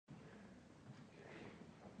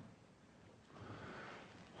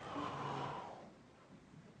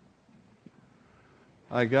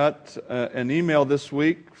I got an email this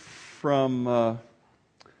week from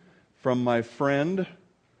my friend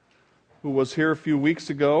who was here a few weeks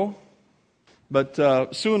ago.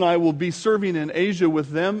 But soon I will be serving in Asia with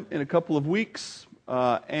them in a couple of weeks.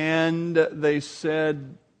 And they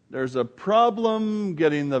said there's a problem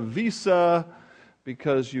getting the visa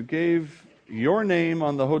because you gave your name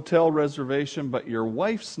on the hotel reservation, but your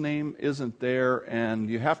wife's name isn't there, and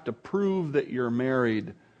you have to prove that you're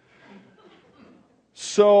married.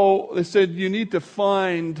 So they said you need to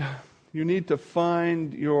find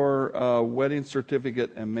your wedding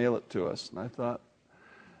certificate and mail it to us. And I thought,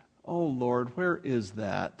 oh Lord, where is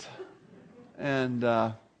that? And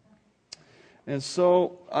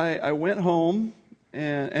so I went home,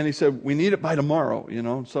 and he said we need it by tomorrow.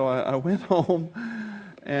 So I went home,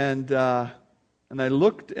 and I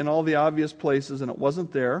looked in all the obvious places, and it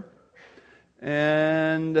wasn't there.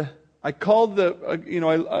 And I called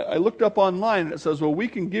I looked up online, and it says, well, we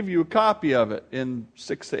can give you a copy of it in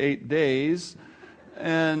 6 to 8 days.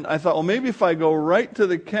 And I thought, well, maybe if I go right to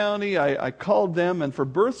the county, I called them, and for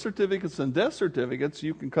birth certificates and death certificates,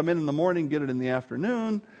 you can come in the morning, get it in the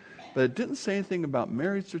afternoon. But it didn't say anything about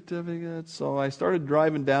marriage certificates. So I started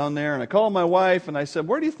driving down there, and I called my wife, and I said,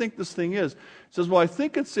 where do you think this thing is? She says, well, I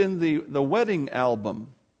think it's in the wedding album.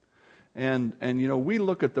 And we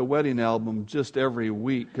look at the wedding album just every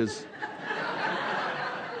week because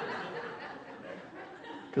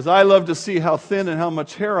I love to see how thin and how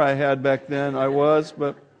much hair I had back then.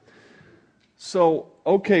 So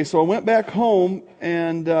I went back home,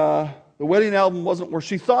 and the wedding album wasn't where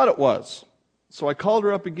she thought it was. So I called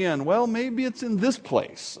her up again. Well, maybe it's in this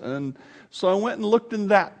place. And so I went and looked in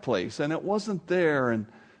that place, and it wasn't there. And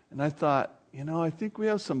I thought, I think we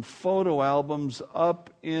have some photo albums up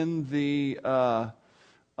in the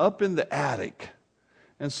attic.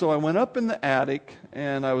 And so I went up in the attic,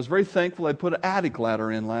 and I was very thankful I put an attic ladder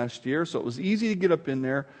in last year, so it was easy to get up in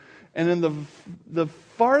there. And in the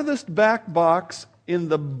farthest back box, in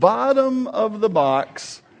the bottom of the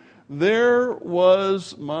box, there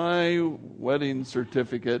was my wedding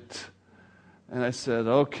certificate. And I said,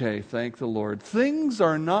 okay, thank the Lord. Things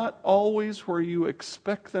are not always where you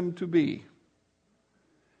expect them to be.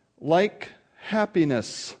 Like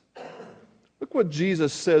happiness. Look what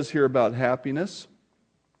Jesus says here about happiness.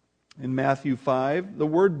 In Matthew 5, the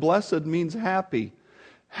word blessed means happy.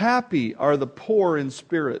 Happy are the poor in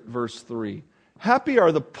spirit, verse 3. Happy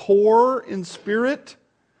are the poor in spirit,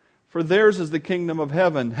 for theirs is the kingdom of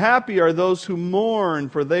heaven. Happy are those who mourn,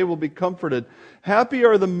 for they will be comforted. Happy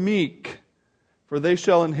are the meek, for they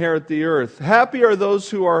shall inherit the earth. Happy are those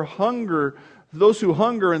who hunger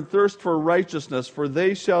and thirst for righteousness, for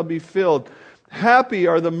they shall be filled. Happy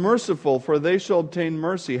are the merciful, for they shall obtain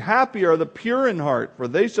mercy. Happy are the pure in heart, for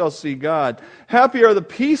they shall see God. Happy are the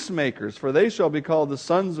peacemakers, for they shall be called the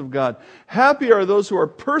sons of God. Happy are those who are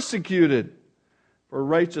persecuted for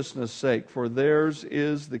righteousness' sake, for theirs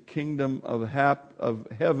is the kingdom of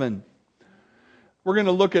heaven. We're going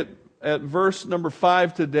to look at verse number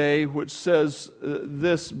 5 today, which says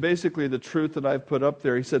this, basically the truth that I've put up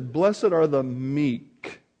there. He said, blessed are the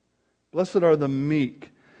meek. Blessed are the meek.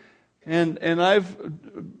 And I've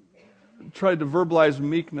tried to verbalize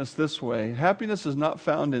meekness this way. Happiness is not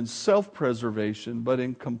found in self-preservation, but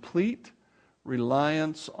in complete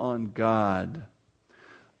reliance on God.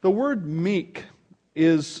 The word meek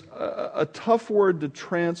is a tough word to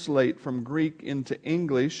translate from Greek into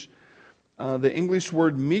English. The English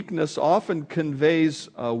word meekness often conveys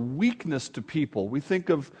weakness to people. We think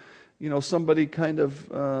of, somebody kind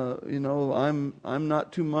of, I'm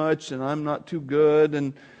not too much and I'm not too good,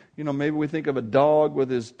 and maybe we think of a dog with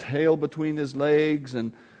his tail between his legs,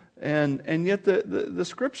 and yet the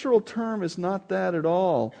scriptural term is not that at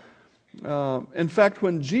all. In fact,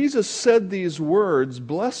 when Jesus said these words,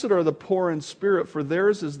 blessed are the poor in spirit, for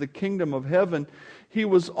theirs is the kingdom of heaven, he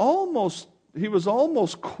was almost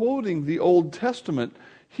quoting the Old Testament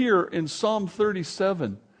here in Psalm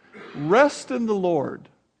 37. Rest in the Lord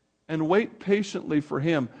and wait patiently for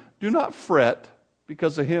Him. Do not fret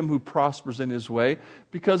because of him who prospers in his way,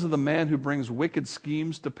 because of the man who brings wicked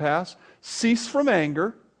schemes to pass. Cease from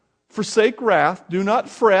anger, forsake wrath, do not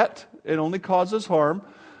fret, it only causes harm.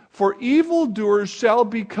 For evildoers shall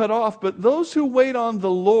be cut off, but those who wait on the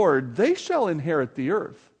Lord, they shall inherit the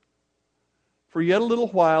earth. For yet a little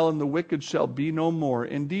while, and the wicked shall be no more.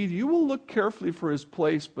 Indeed, you will look carefully for his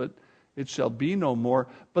place, but it shall be no more.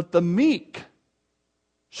 But the meek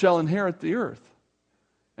shall inherit the earth,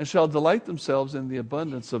 and shall delight themselves in the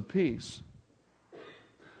abundance of peace.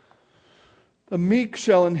 The meek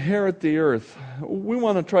shall inherit the earth. We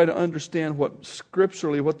want to try to understand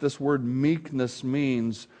scripturally what this word meekness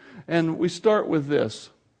means. And we start with this.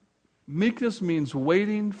 Meekness means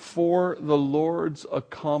waiting for the Lord's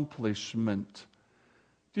accomplishment.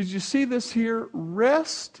 Did you see this here?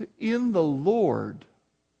 Rest in the Lord.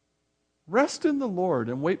 Rest in the Lord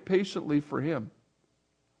and wait patiently for Him.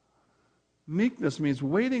 Meekness means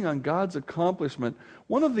waiting on God's accomplishment.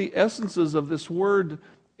 One of the essences of this word,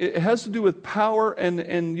 it has to do with power, and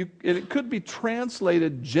it could be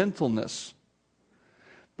translated gentleness.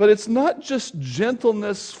 But it's not just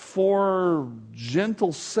gentleness for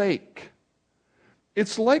gentle sake.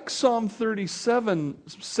 It's like Psalm 37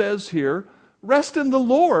 says here, rest in the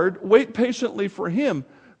Lord, wait patiently for Him.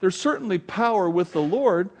 There's certainly power with the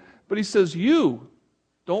Lord, but He says, you,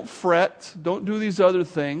 don't fret, don't do these other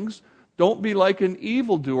things, don't be like an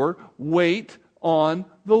evildoer, wait on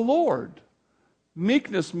the Lord.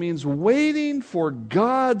 Meekness means waiting for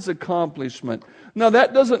God's accomplishment. Now,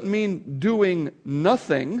 that doesn't mean doing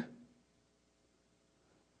nothing.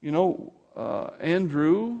 You know,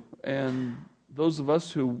 Andrew and those of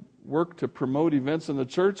us who work to promote events in the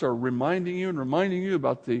church are reminding you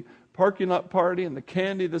about the parking lot party and the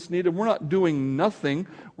candy that's needed. We're not doing nothing.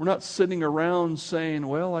 We're not sitting around saying,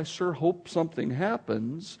 well, I sure hope something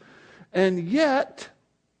happens. And yet,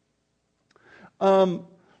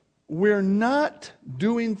 we're not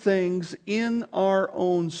doing things in our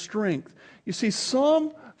own strength. You see,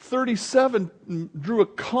 Psalm 37 drew a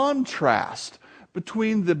contrast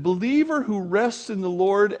between the believer who rests in the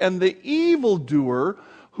Lord and the evildoer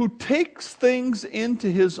who takes things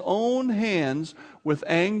into his own hands with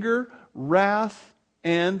anger, wrath,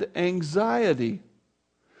 and anxiety.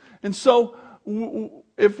 And so,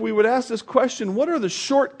 if we would ask this question, what are the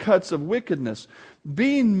shortcuts of wickedness?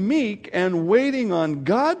 Being meek and waiting on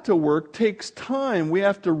God to work takes time. We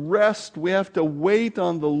have to rest. We have to wait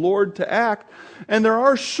on the Lord to act. And there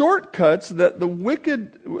are shortcuts that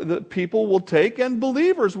the people will take and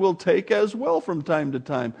believers will take as well from time to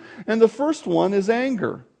time. And the first one is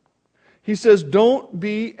anger. He says, don't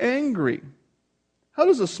be angry. How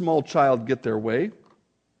does a small child get their way?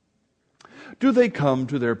 Do they come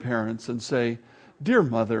to their parents and say, dear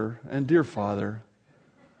mother and dear father,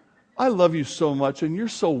 I love you so much and you're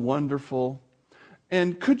so wonderful,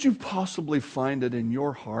 and could you possibly find it in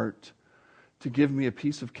your heart to give me a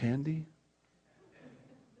piece of candy?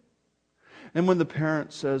 And when the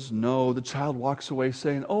parent says no, the child walks away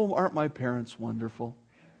saying, oh, aren't my parents wonderful?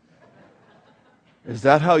 Is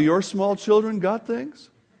that how your small children got things?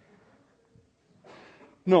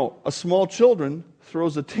 No, a small children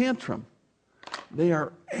throws a tantrum. They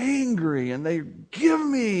are angry and they give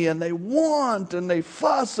me and they want and they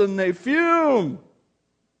fuss and they fume.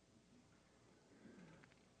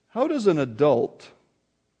 How does an adult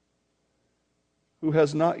who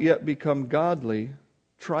has not yet become godly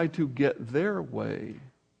try to get their way?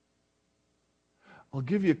 I'll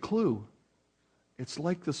give you a clue. It's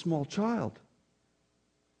like the small child.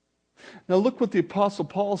 Now look what the Apostle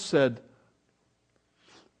Paul said.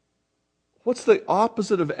 What's the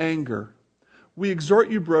opposite of anger? We exhort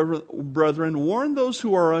you, brethren, warn those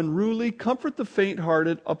who are unruly, comfort the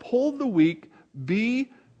faint-hearted, uphold the weak, be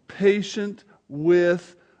patient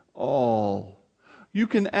with all. You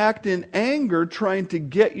can act in anger trying to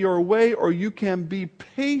get your way, or you can be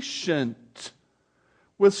patient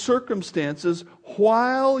with circumstances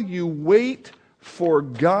while you wait for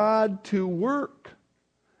God to work.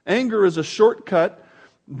 Anger is a shortcut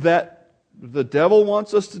that the devil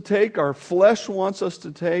wants us to take, our flesh wants us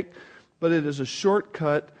to take, but it is a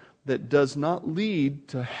shortcut that does not lead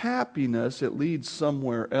to happiness. It leads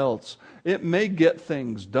somewhere else. It may get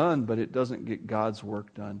things done, but it doesn't get God's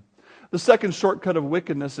work done. The second shortcut of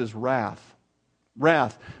wickedness is wrath.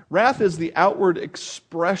 Wrath is the outward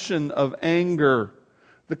expression of anger.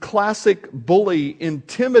 The classic bully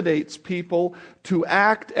intimidates people to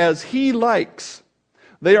act as he likes.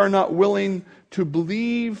 They are not willing to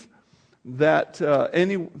believe that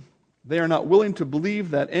any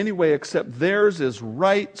way except theirs is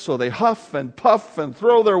right, so they huff and puff and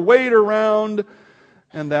throw their weight around.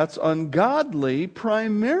 And that's ungodly,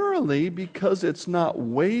 primarily because it's not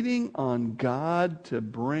waiting on God to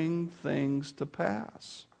bring things to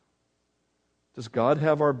pass. Does God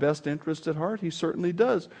have our best interest at heart? He certainly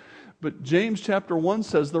does. But James chapter 1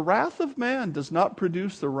 says, the wrath of man does not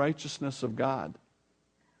produce the righteousness of God.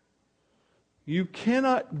 You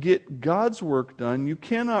cannot get God's work done. You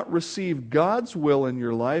cannot receive God's will in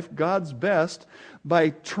your life, God's best,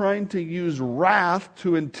 by trying to use wrath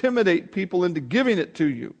to intimidate people into giving it to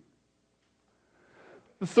you.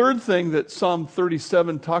 The third thing that Psalm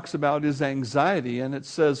 37 talks about is anxiety. And it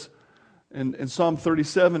says, in Psalm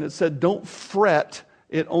 37, it said, don't fret,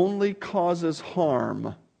 it only causes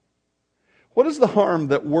harm. What is the harm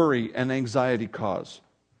that worry and anxiety cause?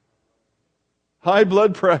 High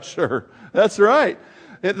blood pressure. That's right.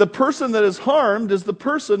 The person that is harmed is the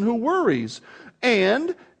person who worries.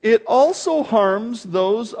 And it also harms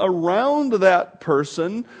those around that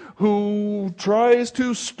person who tries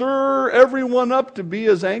to stir everyone up to be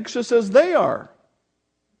as anxious as they are.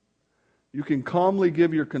 You can calmly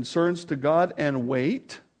give your concerns to God and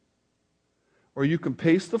wait, or you can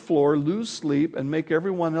pace the floor, lose sleep, and make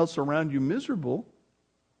everyone else around you miserable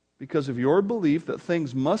because of your belief that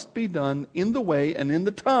things must be done in the way and in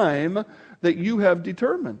the time that you have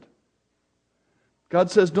determined. God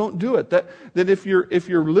says don't do it. That if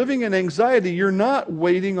you're living in anxiety, you're not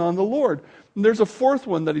waiting on the Lord. And there's a fourth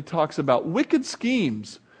one that he talks about, wicked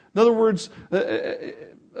schemes. In other words,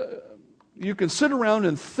 you can sit around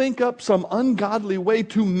and think up some ungodly way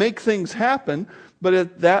to make things happen,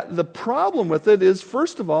 but the problem with it is,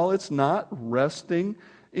 first of all, it's not resting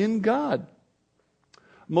in God.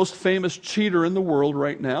 Most famous cheater in the world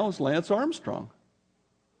right now is Lance Armstrong.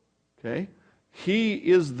 Okay? He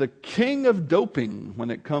is the king of doping when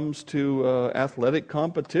it comes to athletic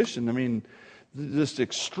competition. I mean, this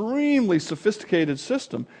extremely sophisticated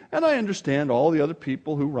system. And I understand all the other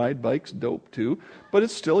people who ride bikes dope too, but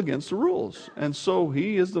it's still against the rules. And so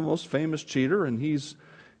he is the most famous cheater, and he's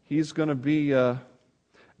going to be out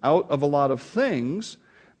of a lot of things.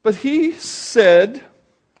 But he said,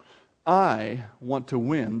 I want to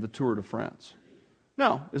win the Tour de France.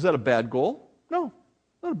 Now, is that a bad goal? No,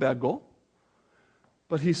 not a bad goal.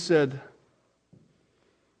 But he said,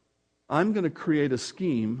 I'm going to create a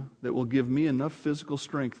scheme that will give me enough physical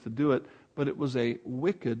strength to do it, but it was a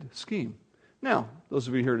wicked scheme. Now, those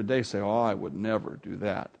of you here today say, oh, I would never do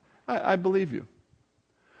that. I believe you.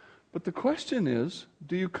 But the question is,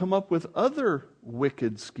 do you come up with other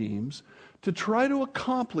wicked schemes to try to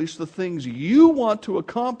accomplish the things you want to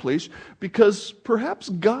accomplish because perhaps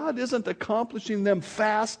God isn't accomplishing them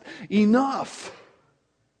fast enough?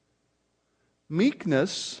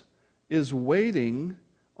 Meekness is waiting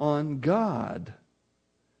on God.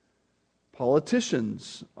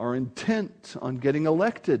 Politicians are intent on getting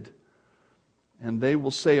elected, and they will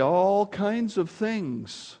say all kinds of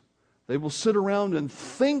things. They will sit around and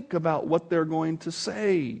think about what they're going to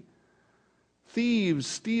say. Thieves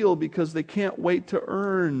steal because they can't wait to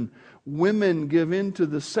earn. Women give in to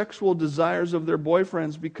the sexual desires of their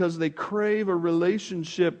boyfriends because they crave a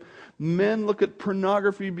relationship. Men look at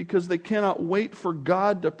pornography because they cannot wait for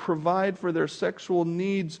God to provide for their sexual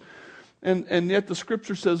needs. And yet the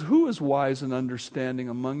Scripture says, who is wise and understanding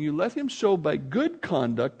among you? Let him show by good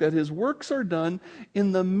conduct that his works are done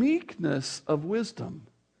in the meekness of wisdom.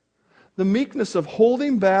 The meekness of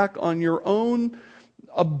holding back on your own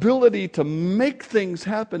ability to make things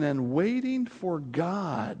happen and waiting for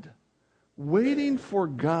God. Waiting for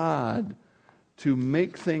God to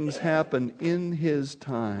make things happen in His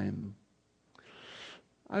time.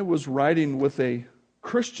 I was riding with a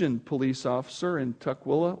Christian police officer in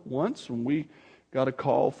Tukwila once when we got a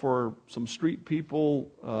call for some street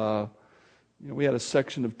people. We had a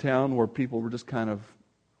section of town where people were just kind of,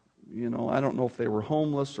 I don't know if they were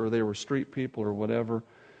homeless or they were street people or whatever.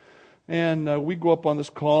 And we go up on this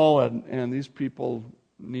call, and these people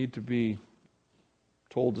need to be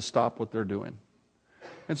told to stop what they're doing.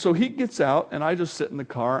 And so he gets out, and I just sit in the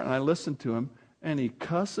car, and I listen to him, and he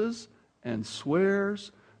cusses and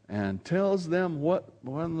swears and tells them what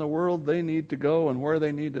in the world they need to go and where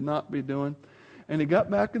they need to not be doing. And he got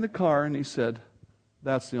back in the car, and he said,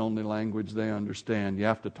 that's the only language they understand. You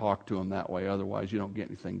have to talk to them that way, otherwise you don't get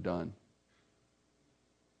anything done.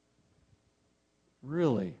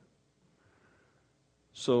 Really?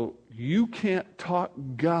 So you can't talk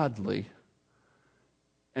godly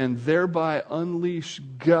and thereby unleash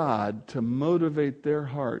God to motivate their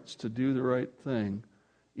hearts to do the right thing,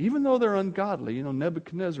 even though they're ungodly.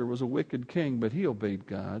 Nebuchadnezzar was a wicked king, but he obeyed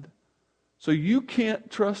God. So you can't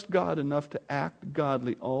trust God enough to act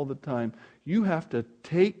godly all the time. You have to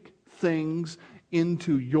take things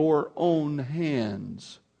into your own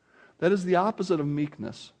hands. That is the opposite of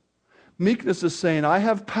meekness. Meekness is saying, I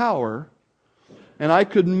have power, and I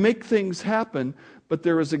could make things happen, but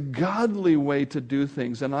there is a godly way to do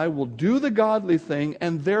things, and I will do the godly thing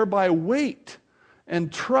and thereby wait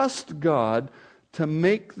and trust God to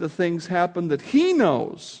make the things happen that He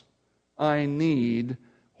knows I need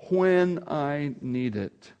when I need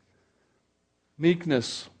it.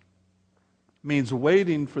 Meekness means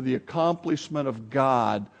waiting for the accomplishment of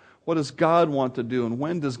God. What does God want to do, and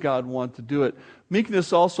when does God want to do it?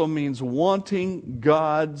 Meekness also means wanting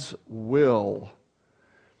God's will.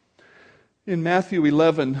 In Matthew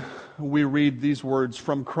 11, we read these words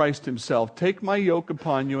from Christ himself. Take my yoke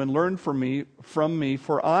upon you and learn from me,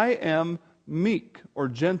 for I am meek or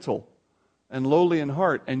gentle and lowly in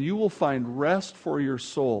heart, and you will find rest for your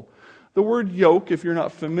soul. The word yoke, if you're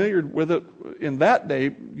not familiar with it, in that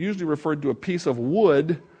day, usually referred to a piece of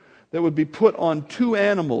wood that would be put on two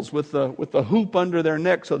animals with the hoop under their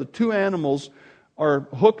neck. So the two animals are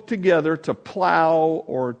hooked together to plow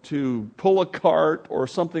or to pull a cart or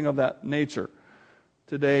something of that nature.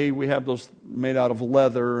 Today we have those made out of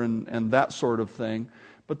leather and that sort of thing.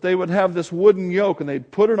 But they would have this wooden yoke and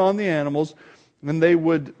they'd put it on the animals and they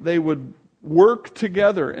would work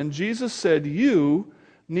together. And Jesus said, you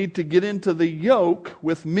need to get into the yoke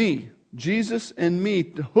with me. Jesus and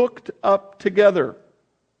me hooked up together.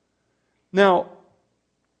 Now,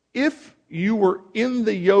 if you were in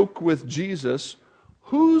the yoke with Jesus,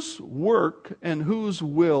 whose work and whose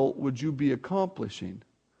will would you be accomplishing?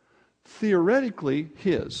 Theoretically,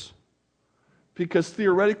 his. Because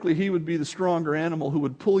theoretically, he would be the stronger animal who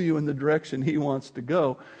would pull you in the direction he wants to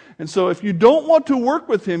go. And so if you don't want to work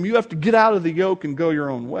with him, you have to get out of the yoke and go your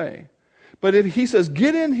own way. But if he says,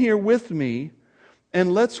 get in here with me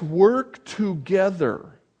and let's work together.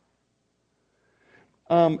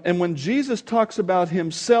 And when Jesus talks about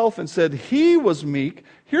himself and said he was meek,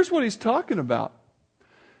 here's what he's talking about.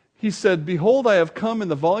 He said, behold, I have come in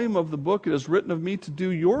the volume of the book. It is written of me to do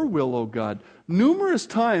your will, O God. Numerous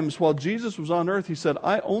times while Jesus was on earth, he said,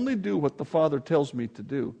 I only do what the Father tells me to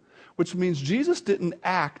do. Which means Jesus didn't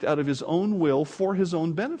act out of his own will for his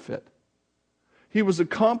own benefit. He was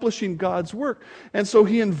accomplishing God's work. And so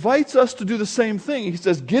he invites us to do the same thing. He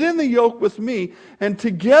says, get in the yoke with me, and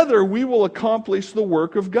together we will accomplish the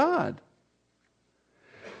work of God.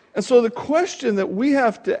 And so the question that we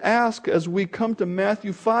have to ask as we come to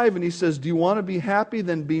Matthew 5, and he says, do you want to be happy?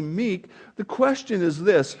 Then be meek. The question is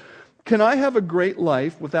this: can I have a great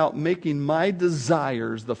life without making my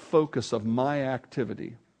desires the focus of my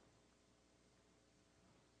activity?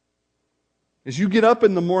 As you get up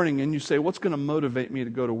in the morning and you say, what's going to motivate me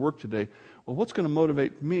to go to work today? Well, what's going to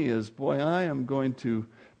motivate me is, boy, I am going to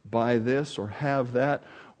buy this or have that,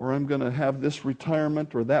 or I'm going to have this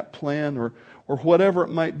retirement or that plan or whatever it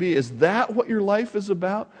might be. Is that what your life is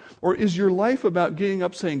about? Or is your life about getting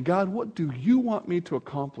up saying, God, what do you want me to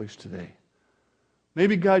accomplish today?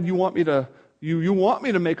 Maybe, God, you want me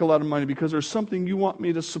to make a lot of money because there's something you want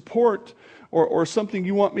me to support or something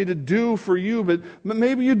you want me to do for you, but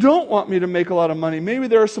maybe you don't want me to make a lot of money. Maybe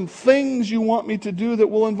there are some things you want me to do that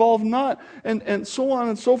will involve not, and so on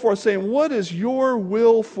and so forth, saying, what is your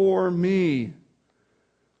will for me?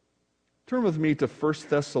 Turn with me to 1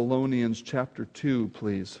 Thessalonians chapter 2,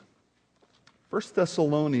 please. 1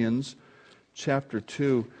 Thessalonians chapter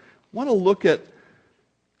 2. I want to look at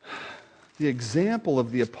the example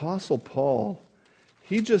of the Apostle Paul.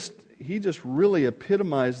 He just really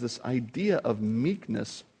epitomized this idea of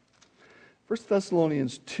meekness. 1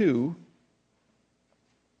 Thessalonians 2,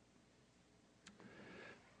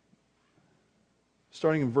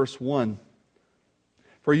 starting in verse 1.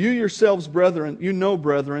 For you yourselves, brethren, you know,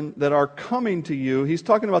 brethren, that are coming to you. He's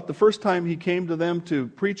talking about the first time he came to them to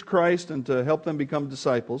preach Christ and to help them become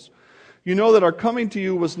disciples. You know that our coming to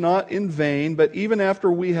you was not in vain, but even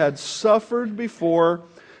after we had suffered before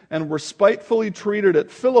and were spitefully treated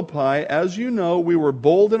at Philippi, as you know, we were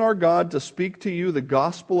bold in our God to speak to you the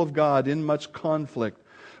gospel of God in much conflict.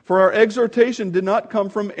 For our exhortation did not come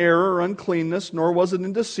from error or uncleanness, nor was it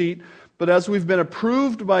in deceit, but as we've been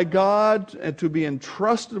approved by God and to be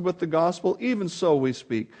entrusted with the gospel, even so we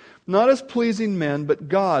speak. Not as pleasing men, but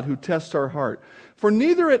God who tests our heart. For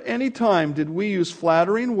neither at any time did we use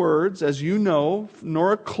flattering words, as you know,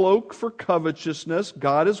 nor a cloak for covetousness,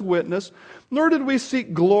 God is witness, nor did we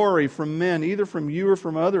seek glory from men, either from you or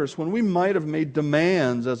from others, when we might have made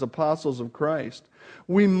demands as apostles of Christ.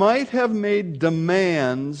 We might have made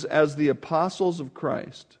demands as the apostles of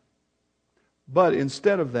Christ. But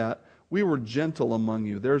instead of that, we were gentle among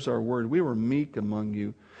you. There's our word. We were meek among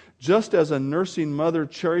you. Just as a nursing mother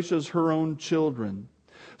cherishes her own children,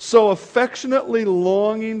 so affectionately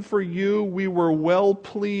longing for you, we were well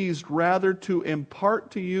pleased rather to impart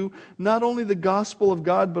to you not only the gospel of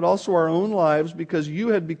God, but also our own lives, because you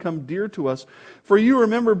had become dear to us. For you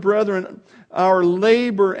remember, brethren, our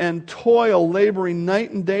labor and toil, laboring night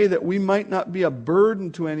and day, that we might not be a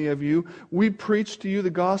burden to any of you. We preached to you the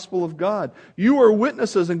gospel of God. You are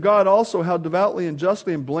witnesses, and God also, how devoutly and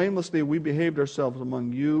justly and blamelessly we behaved ourselves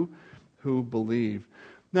among you who believe.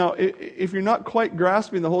 Now, if you're not quite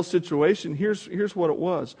grasping the whole situation, here's what it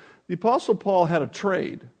was. The Apostle Paul had a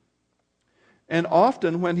trade. And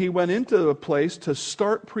often when he went into a place to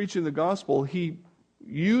start preaching the gospel, he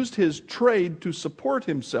used his trade to support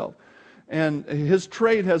himself. And his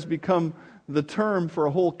trade has become the term for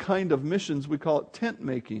a whole kind of missions. We call it tent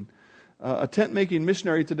making. A tent making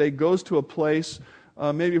missionary today goes to a place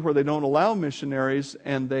maybe where they don't allow missionaries,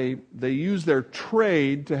 and they use their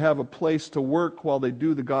trade to have a place to work while they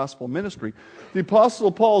do the gospel ministry. The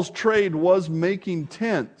Apostle Paul's trade was making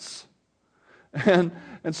tents. And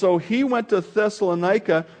so he went to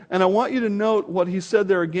Thessalonica, and I want you to note what he said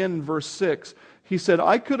there again in verse 6. He said,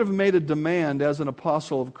 I could have made a demand as an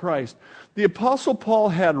apostle of Christ. The Apostle Paul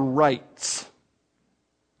had rights.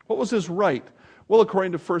 What was his right? Well,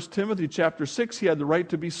 according to 1 Timothy chapter 6, he had the right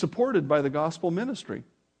to be supported by the gospel ministry.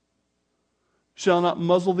 Shall not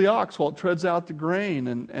muzzle the ox while it treads out the grain,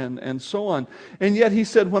 and so on. And yet he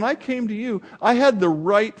said, when I came to you, I had the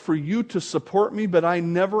right for you to support me, but I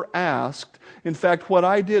never asked. In fact, what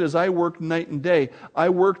I did is I worked night and day. I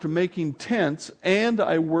worked making tents, and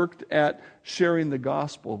I worked at sharing the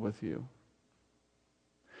gospel with you.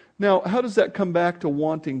 Now, how does that come back to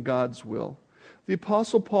wanting God's will? The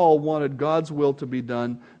Apostle Paul wanted God's will to be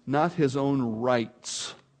done, not his own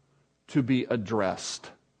rights to be addressed.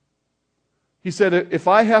 He said, if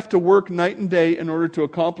I have to work night and day in order to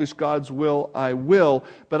accomplish God's will, I will,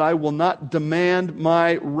 but I will not demand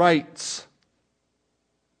my rights.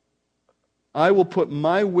 I will put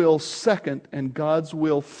my will second and God's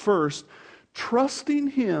will first, trusting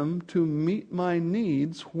Him to meet my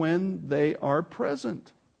needs when they are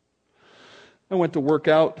present. I went to work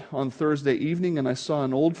out on Thursday evening, and I saw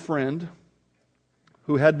an old friend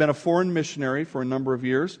who had been a foreign missionary for a number of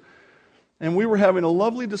years. And we were having a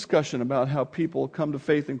lovely discussion about how people come to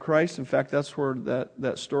faith in Christ. In fact, that's where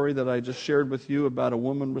that story that I just shared with you about a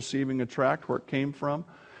woman receiving a tract, where it came from.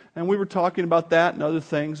 And we were talking about that and other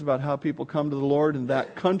things, about how people come to the Lord in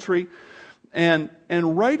that country. And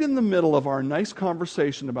right in the middle of our nice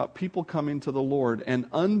conversation about people coming to the Lord, an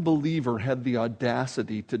unbeliever had the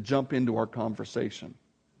audacity to jump into our conversation.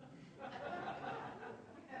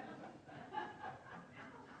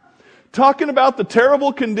 Talking about the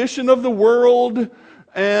terrible condition of the world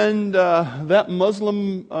and that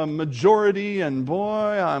Muslim majority, and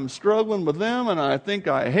boy, I'm struggling with them, and I think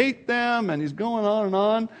I hate them, and he's going on and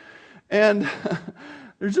on. And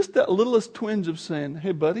there's just that littlest twinge of saying,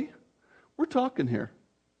 hey, buddy, we're talking here.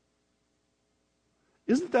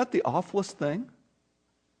 Isn't that the awfulest thing?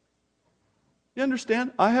 You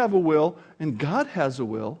understand? I have a will, and God has a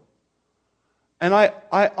will. And I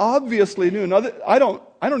obviously knew. Now, I don't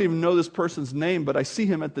even know this person's name, but I see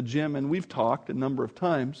him at the gym, and we've talked a number of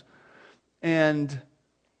times. And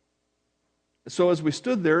so as we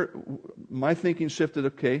stood there, my thinking shifted,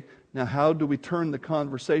 okay, now how do we turn the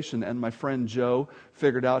conversation? And my friend Joe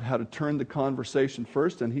figured out how to turn the conversation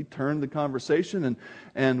first, and he turned the conversation,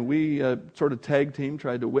 and we sort of tag team,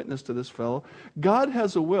 tried to witness to this fellow. God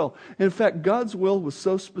has a will. In fact, God's will was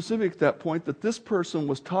so specific at that point that this person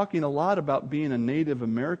was talking a lot about being a Native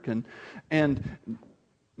American, and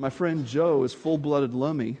my friend Joe is full-blooded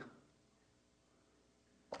Lummi.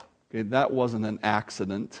 Okay, that wasn't an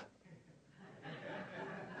accident.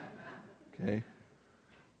 Okay.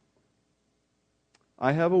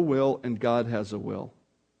 I have a will and God has a will.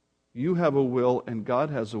 You have a will and God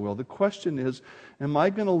has a will. The question is, am I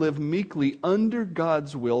going to live meekly under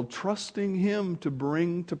God's will, trusting Him to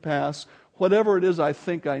bring to pass whatever it is I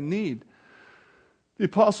think I need? The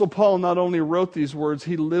Apostle Paul not only wrote these words,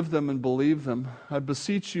 he lived them and believed them. I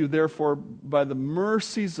beseech you, therefore, by the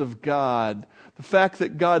mercies of God, the fact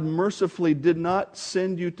that God mercifully did not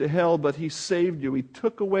send you to hell, but He saved you. He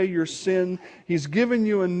took away your sin. He's given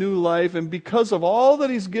you a new life. And because of all that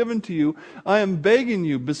He's given to you, I am begging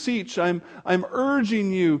you, beseech, I'm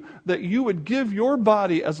urging you that you would give your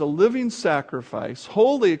body as a living sacrifice,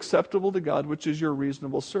 wholly acceptable to God, which is your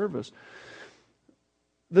reasonable service.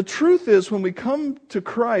 The truth is, when we come to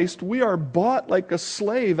Christ, we are bought like a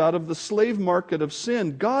slave out of the slave market of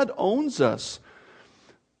sin. God owns us.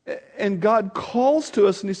 And God calls to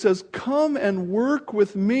us and He says, come and work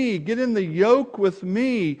with me. Get in the yoke with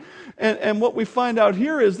me. And what we find out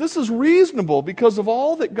here is this is reasonable because of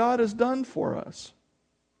all that God has done for us.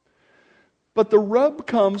 But the rub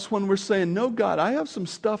comes when we're saying, no, God, I have some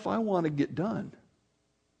stuff I want to get done.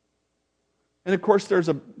 And of course, there's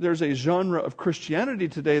a genre of Christianity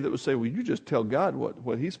today that would say, well, you just tell God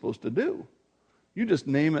what He's supposed to do. You just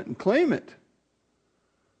name it and claim it.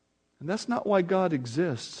 And that's not why God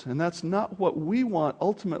exists. And that's not what we want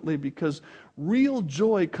ultimately, because real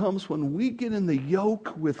joy comes when we get in the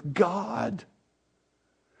yoke with God.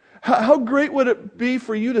 How great would it be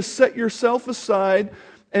for you to set yourself aside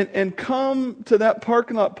and come to that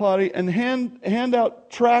parking lot potty and hand out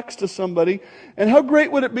tracts to somebody. And how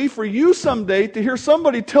great would it be for you someday to hear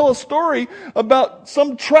somebody tell a story about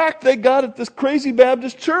some tract they got at this crazy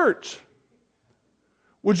Baptist church?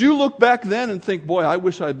 Would you look back then and think, boy, I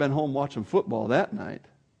wish I'd been home watching football that night?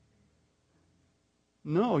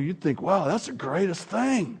 No, you'd think, wow, that's the greatest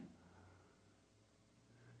thing.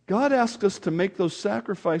 God asks us to make those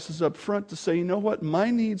sacrifices up front to say, you know what,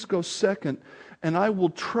 my needs go second, and I will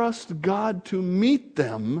trust God to meet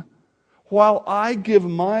them while I give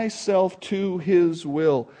myself to His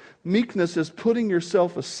will. Meekness is putting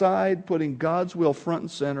yourself aside, putting God's will front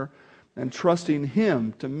and center, and trusting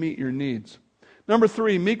Him to meet your needs. Number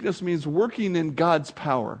 3, meekness means working in God's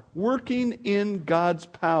power. Working in God's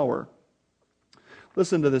power.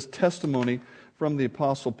 Listen to this testimony from the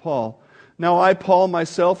Apostle Paul. Now I, Paul,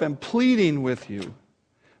 myself, am pleading with you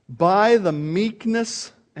by the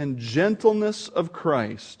meekness and gentleness of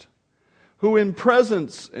Christ, who in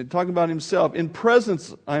presence, talking about himself, in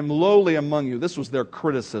presence I'm lowly among you. This was their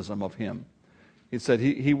criticism of him. He said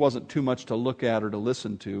he wasn't too much to look at or to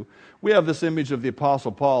listen to. We have this image of the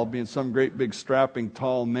Apostle Paul being some great big strapping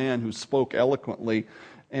tall man who spoke eloquently,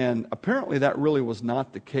 and apparently that really was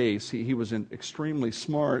not the case. He was extremely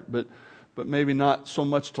smart, but maybe not so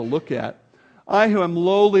much to look at. I who am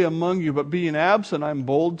lowly among you, but being absent, I am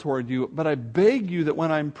bold toward you. But I beg you that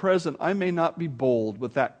when I am present, I may not be bold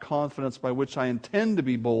with that confidence by which I intend to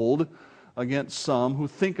be bold against some who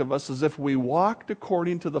think of us as if we walked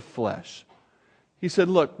according to the flesh. He said,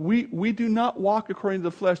 look, we do not walk according to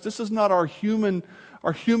the flesh. This is not our human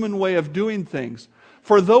way of doing things.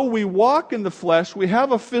 For though we walk in the flesh, we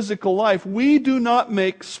have a physical life, we do not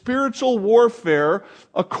make spiritual warfare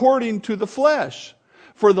according to the flesh.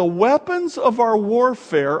 For the weapons of our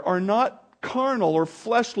warfare are not carnal or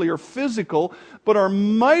fleshly or physical, but are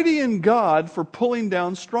mighty in God for pulling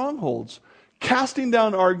down strongholds, casting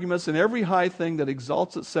down arguments and every high thing that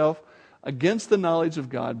exalts itself against the knowledge of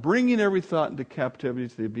God, bringing every thought into captivity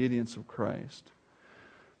to the obedience of Christ.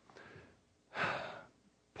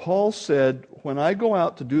 Paul said, when I go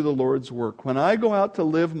out to do the Lord's work, when I go out to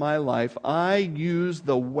live my life, I use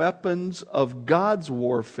the weapons of God's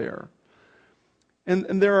warfare.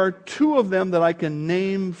 And there are 2 of them that I can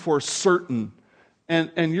name for certain.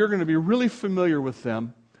 And you're going to be really familiar with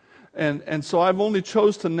them. And so I've only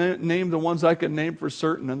chose to name the ones I can name for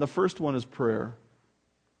certain. And the first one is prayer.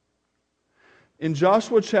 In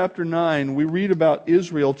Joshua chapter 9, we read about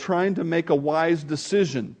Israel trying to make a wise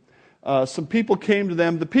decision. Some people came to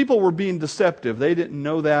them. The people were being deceptive. They didn't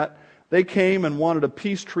know that. They came and wanted a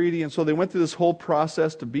peace treaty, and so they went through this whole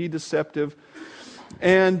process to be deceptive.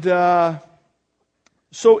 And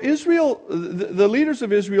so Israel, the leaders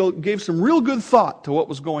of Israel gave some real good thought to what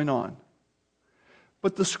was going on.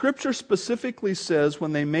 But the Scripture specifically says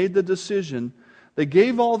when they made the decision, they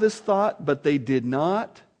gave all this thought, but they did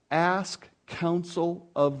not ask counsel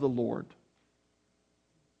of the Lord.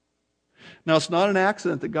 Now, it's not an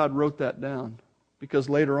accident that God wrote that down, because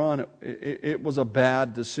later on it was a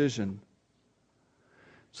bad decision.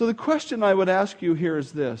 So the question I would ask you here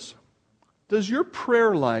is this: does your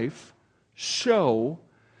prayer life show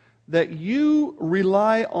that you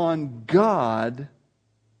rely on God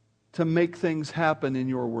to make things happen in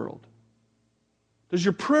your world? Does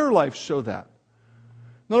your prayer life show that?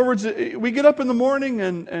 In other words, we get up in the morning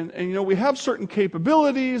and you know, we have certain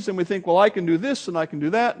capabilities and we think, well, I can do this and I can do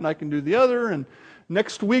that and I can do the other, and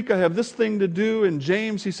next week I have this thing to do. And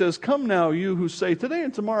James, he says, come now, you who say, today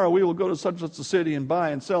and tomorrow we will go to such and such a city and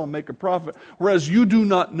buy and sell and make a profit, whereas you do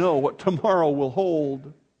not know what tomorrow will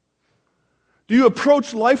hold. Do you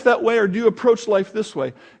approach life that way, or do you approach life this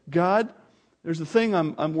way? God, there's a thing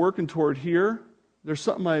I'm working toward here. There's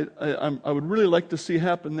something I would really like to see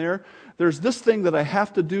happen there. There's this thing that I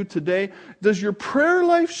have to do today. Does your prayer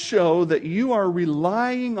life show that you are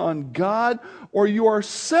relying on God, or you are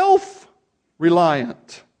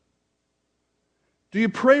self-reliant? Do you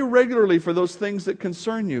pray regularly for those things that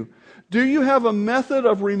concern you? Do you have a method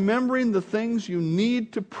of remembering the things you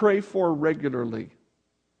need to pray for regularly?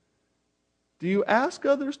 Do you ask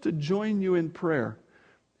others to join you in prayer?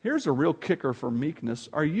 Here's a real kicker for meekness.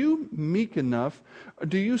 Are you meek enough?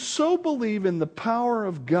 Do you so believe in the power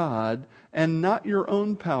of God and not your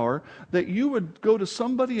own power that you would go to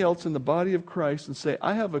somebody else in the body of Christ and say,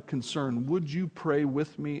 I have a concern. Would you pray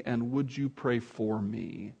with me, and would you pray for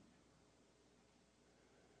me?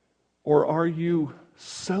 Or are you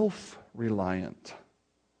self-reliant?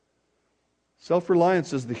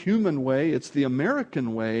 Self-reliance is the human way. It's the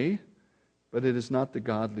American way, but it is not the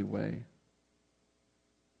godly way.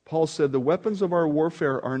 Paul said the weapons of our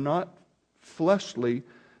warfare are not fleshly,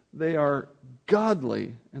 they are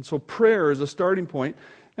godly. And so prayer is a starting point.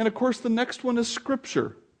 And of course, the next one is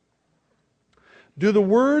Scripture. Do the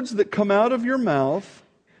words that come out of your mouth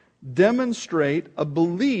demonstrate a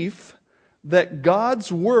belief that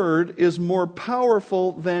God's Word is more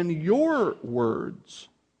powerful than your words?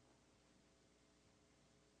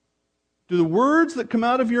 Do the words that come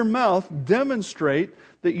out of your mouth demonstrate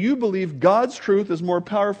that you believe God's truth is more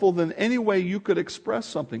powerful than any way you could express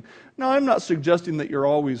something? Now, I'm not suggesting that you're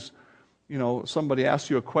always, somebody asks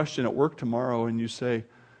you a question at work tomorrow and you say,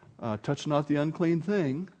 touch not the unclean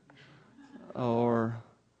thing, or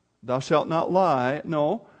thou shalt not lie.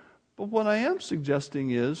 No. But what I am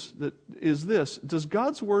suggesting is this: does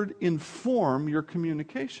God's Word inform your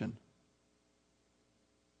communication?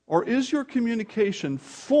 Or is your communication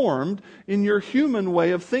formed in your human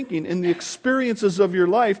way of thinking, in the experiences of your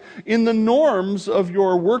life, in the norms of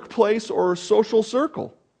your workplace or social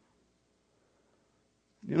circle?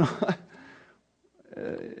 In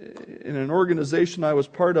an organization I was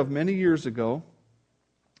part of many years ago,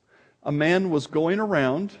 a man was going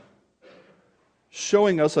around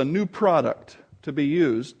showing us a new product to be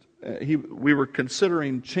used. We were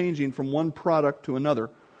considering changing from one product to another.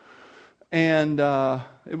 And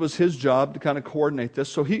it was his job to kind of coordinate this.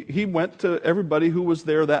 So he went to everybody who was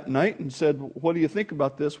there that night and said, what do you think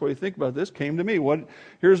about this? What do you think about this? Came to me. We're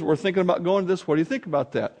thinking about going to this. What do you think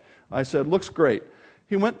about that? I said, looks great.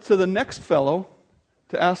 He went to the next fellow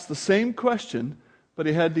to ask the same question, but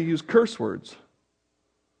he had to use curse words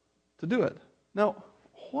to do it. Now,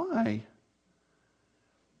 why?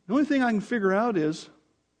 The only thing I can figure out is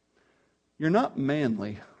you're not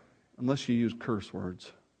manly unless you use curse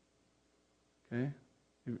words. Okay?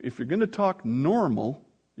 If you're going to talk normal,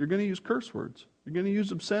 you're going to use curse words. You're going to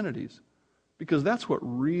use obscenities. Because that's what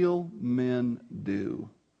real men do.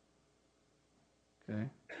 Okay?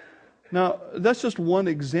 Now, that's just one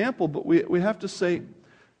example, but we have to say,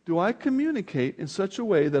 do I communicate in such a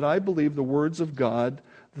way that I believe the words of God,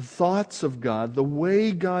 the thoughts of God, the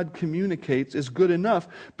way God communicates is good enough?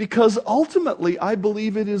 Because ultimately, I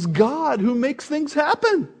believe it is God who makes things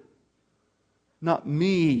happen, not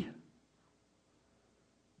me.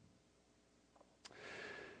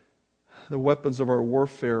 The weapons of our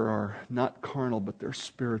warfare are not carnal, but they're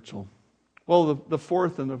spiritual. Well, the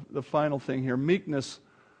fourth and the final thing here, meekness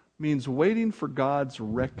means waiting for God's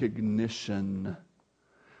recognition.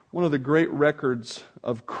 One of the great records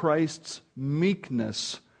of Christ's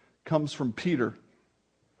meekness comes from Peter.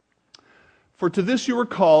 For to this you were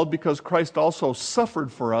called, because Christ also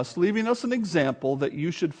suffered for us, leaving us an example that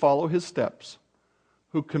you should follow his steps,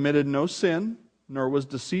 who committed no sin, nor was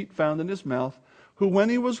deceit found in his mouth, who when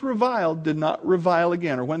he was reviled did not revile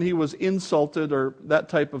again, or when he was insulted or that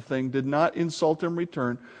type of thing, did not insult in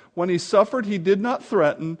return. When he suffered, he did not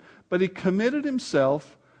threaten, but he committed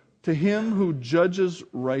himself to him who judges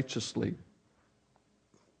righteously.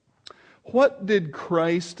 What did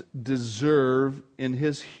Christ deserve in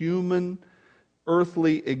his human,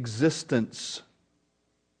 earthly existence?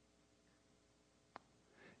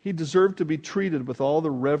 He deserved to be treated with all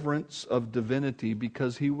the reverence of divinity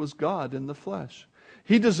because he was God in the flesh.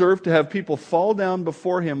 He deserved to have people fall down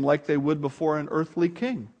before him like they would before an earthly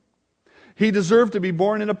king. He deserved to be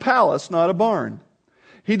born in a palace, not a barn.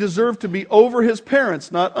 He deserved to be over his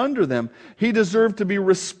parents, not under them. He deserved to be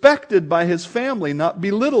respected by his family, not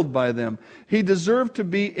belittled by them. He deserved to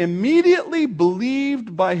be immediately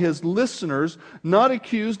believed by his listeners, not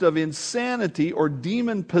accused of insanity or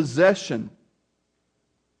demon possession.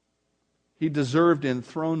 He deserved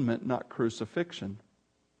enthronement, not crucifixion.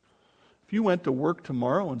 If you went to work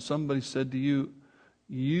tomorrow and somebody said to you,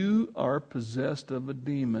 you are possessed of a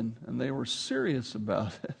demon, and they were serious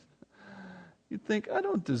about it, you'd think, I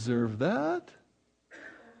don't deserve that.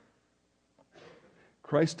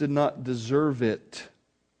 Christ did not deserve it.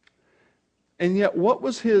 And yet, what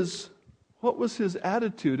was his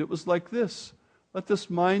attitude? It was like this: let this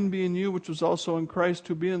mind be in you, which was also in Christ,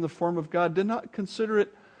 who being in the form of God, did not consider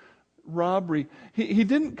it robbery. He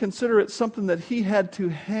didn't consider it something that he had to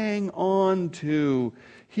hang on to.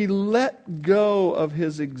 He let go of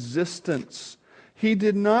his existence. He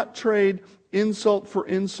did not trade insult for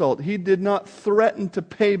insult. He did not threaten to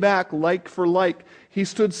pay back like for like. He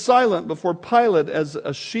stood silent before Pilate as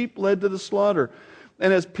a sheep led to the slaughter.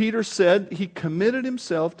 And as Peter said, he committed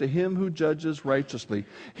himself to him who judges righteously.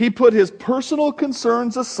 He put his personal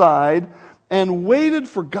concerns aside and waited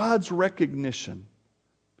for God's recognition,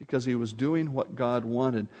 because he was doing what God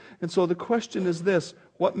wanted. And so the question is this: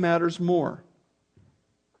 what matters more?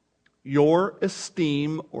 Your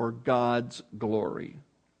esteem or God's glory?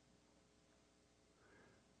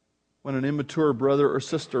 When an immature brother or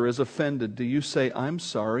sister is offended, do you say, "I'm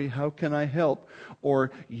sorry, how can I help?"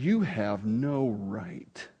 Or, "You have no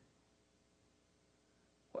right"?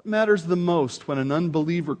 What matters the most when an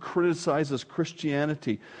unbeliever criticizes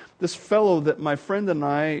Christianity? This fellow that my friend and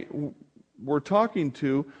I were talking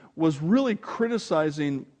to was really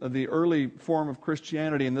criticizing the early form of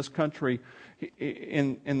Christianity in this country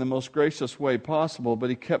in the most gracious way possible, but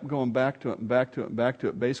he kept going back to it and back to it and back to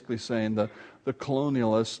it, basically saying the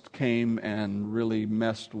colonialists came and really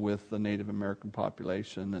messed with the Native American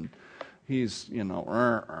population, and he's,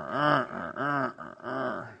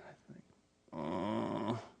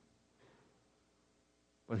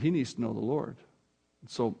 but he needs to know the Lord.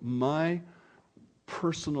 So my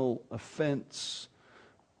personal offense,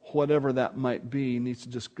 whatever that might be, needs to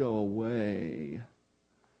just go away.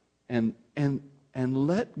 And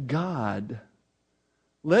let God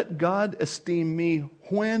esteem me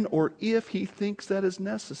when or if He thinks that is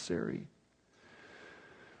necessary.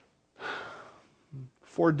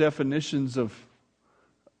 4 definitions of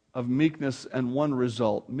meekness and one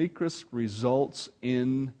result. Meekness results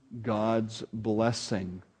in God's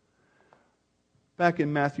blessing. Back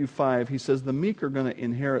in Matthew 5, He says the meek are going to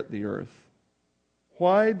inherit the earth.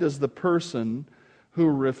 Why does the person who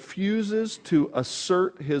refuses to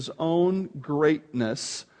assert his own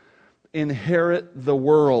greatness inherit the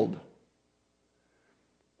world?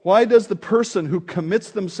 Why does the person who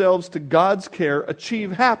commits themselves to God's care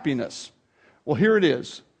achieve happiness? Well, here it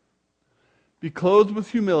is. Be clothed with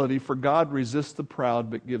humility, for God resists the proud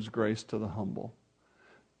but gives grace to the humble.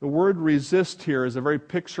 The word resist here is a very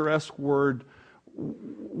picturesque word,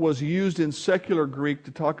 was used in secular Greek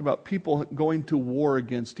to talk about people going to war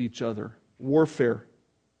against each other. Warfare.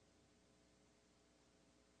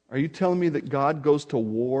 Are you telling me that God goes to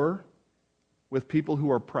war with people who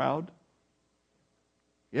are proud?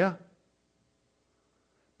 Yeah.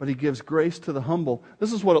 But He gives grace to the humble.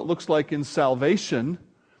 This is what it looks like in salvation.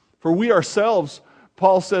 For we ourselves,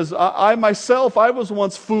 Paul says, I myself was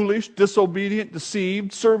once foolish, disobedient,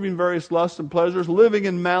 deceived, serving various lusts and pleasures, living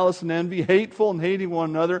in malice and envy, hateful and hating one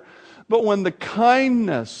another. But when the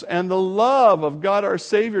kindness and the love of God our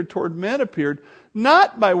Savior toward men appeared,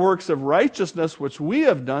 not by works of righteousness which we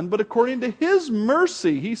have done, but according to His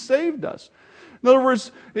mercy He saved us. In other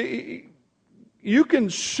words, you can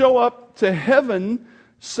show up to heaven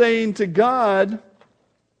saying to God,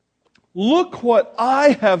 "Look what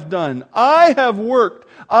I have done. I have worked.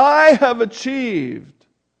 I have achieved."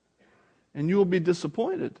 And you will be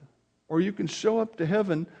disappointed. Or you can show up to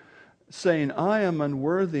heaven saying, "I am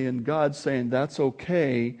unworthy," and God saying, "That's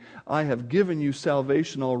okay. I have given you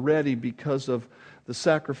salvation already because of the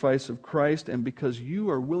sacrifice of Christ and because you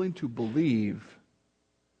are willing to believe."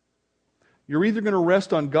 You're either going to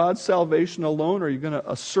rest on God's salvation alone or you're going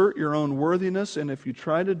to assert your own worthiness, and if you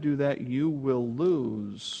try to do that, you will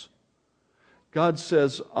lose. God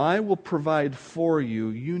says, "I will provide for you.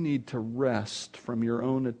 You need to rest from your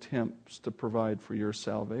own attempts to provide for your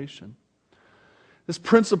salvation." This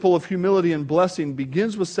principle of humility and blessing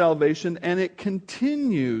begins with salvation, and it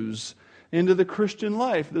continues into the Christian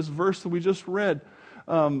life. This verse that we just read,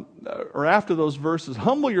 or after those verses,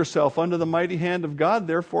 "Humble yourself under the mighty hand of God,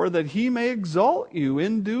 therefore, that He may exalt you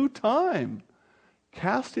in due time,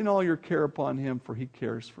 casting all your care upon Him, for He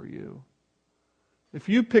cares for you." If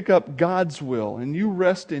you pick up God's will and you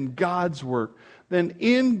rest in God's work, then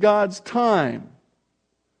in God's time,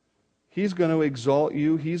 He's going to exalt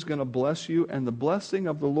you, He's going to bless you, and the blessing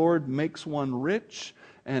of the Lord makes one rich,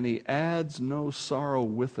 and He adds no sorrow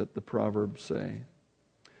with it, the Proverbs say.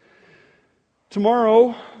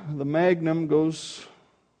 Tomorrow, the Magnum goes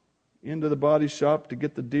into the body shop to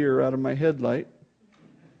get the deer out of my headlight.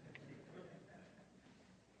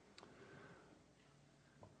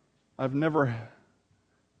 I've never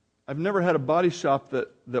had a body shop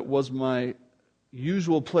that was my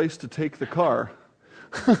usual place to take the car.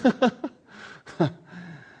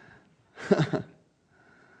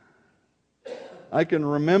 I can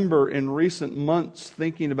remember in recent months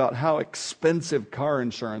thinking about how expensive car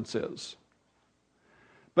insurance is.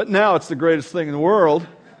 But now it's the greatest thing in the world.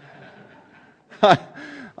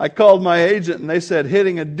 I called my agent and they said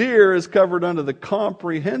hitting a deer is covered under the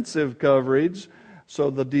comprehensive coverage, so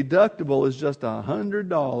the deductible is just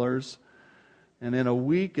 $100, and in a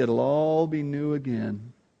week it'll all be new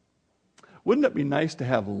again. Wouldn't it be nice to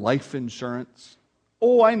have life insurance?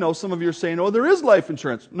 Oh, I know some of you are saying, "Oh, there is life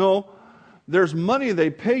insurance." No, there's money they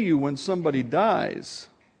pay you when somebody dies,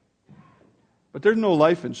 but there's no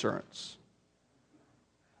life insurance.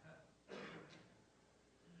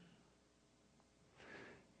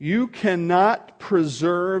 You cannot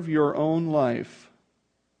preserve your own life,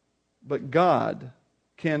 but God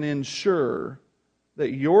can ensure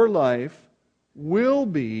that your life will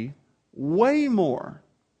be way more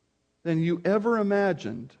than you ever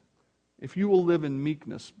imagined if you will live in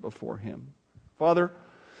meekness before Him. Father,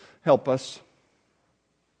 help us.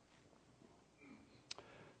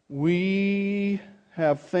 We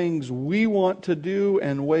have things we want to do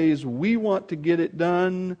and ways we want to get it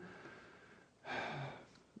done,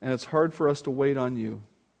 and it's hard for us to wait on you.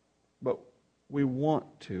 But we want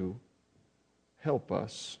to. Help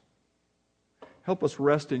us. Help us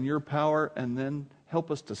rest in your power, and then help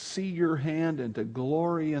us to see your hand and to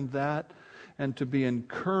glory in that, and to be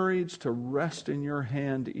encouraged to rest in your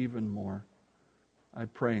hand even more. I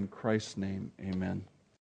pray in Christ's name, amen.